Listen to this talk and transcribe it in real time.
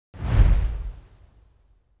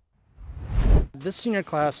This senior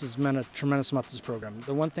class has meant a tremendous amount to this program.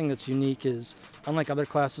 The one thing that's unique is, unlike other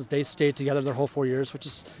classes, they stayed together their whole 4 years, which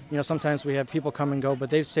is, sometimes we have people come and go, but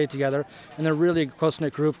they've stayed together, and they're really a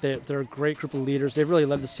close-knit group. They're a great group of leaders. They've really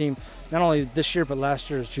led this team, not only this year, but last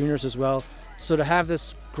year as juniors as well. So to have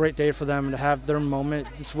this great day for them and to have their moment,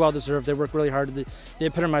 it's well-deserved. They work really hard. They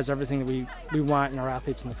epitomize everything that we want in our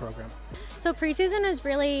athletes in the program. So preseason is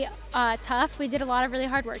really tough. We did a lot of really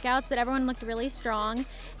hard workouts, but everyone looked really strong.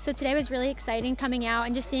 So today was really exciting coming out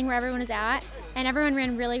and just seeing where everyone is at. And everyone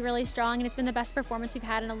ran really, really strong, and it's been the best performance we've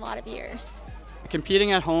had in a lot of years.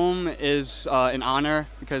 Competing at home is an honor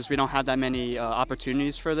because we don't have that many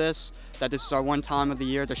opportunities for this. That this is our one time of the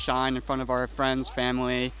year to shine in front of our friends,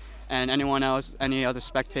 family, and anyone else, any other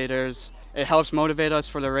spectators. It helps motivate us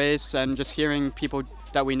for the race, and just hearing people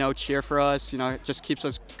that we know cheer for us, it just keeps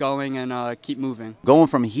us going and keep moving. Going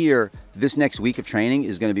from here, this next week of training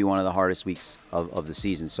is going to be one of the hardest weeks of the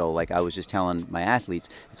season. So like I was just telling my athletes,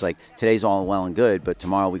 it's like today's all well and good, but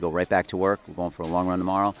tomorrow we go right back to work. We're going for a long run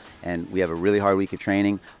tomorrow, and we have a really hard week of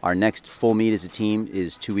training. Our next full meet as a team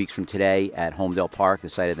is 2 weeks from today at Homedale Park, the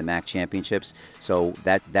site of the MAC Championships. So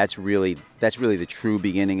that's really the true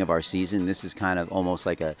beginning of our season. This is kind of almost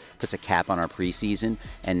like puts a cap on our preseason,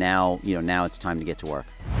 and now it's time to get to work.